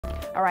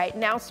All right,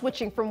 now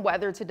switching from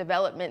weather to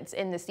developments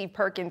in the Steve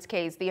Perkins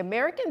case, the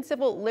American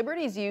Civil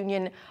Liberties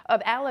Union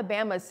of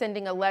Alabama is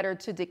sending a letter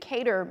to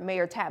Decatur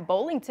Mayor Tab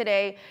Bowling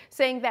today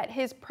saying that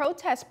his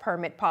protest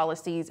permit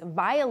policies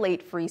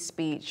violate free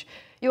speech.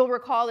 You'll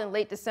recall in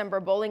late December,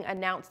 Bowling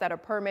announced that a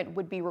permit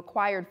would be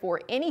required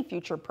for any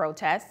future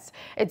protests.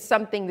 It's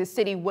something the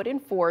city would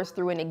enforce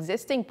through an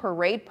existing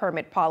parade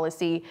permit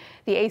policy.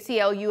 The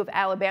ACLU of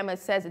Alabama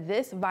says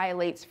this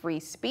violates free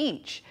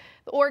speech.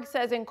 The org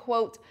says, in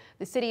quote,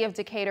 the city of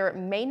Decatur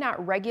may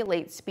not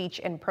regulate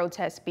speech and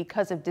protest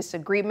because of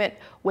disagreement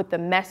with the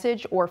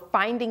message or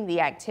finding the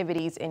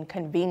activities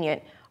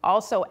inconvenient.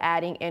 Also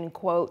adding, end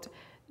quote,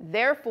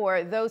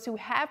 therefore, those who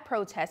have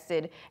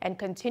protested and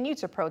continue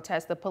to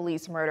protest the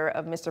police murder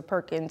of Mr.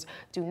 Perkins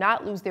do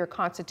not lose their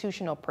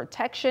constitutional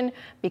protection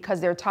because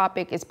their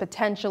topic is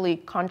potentially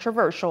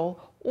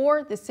controversial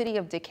or the city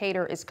of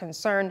Decatur is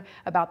concerned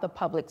about the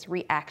public's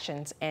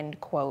reactions, end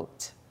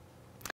quote.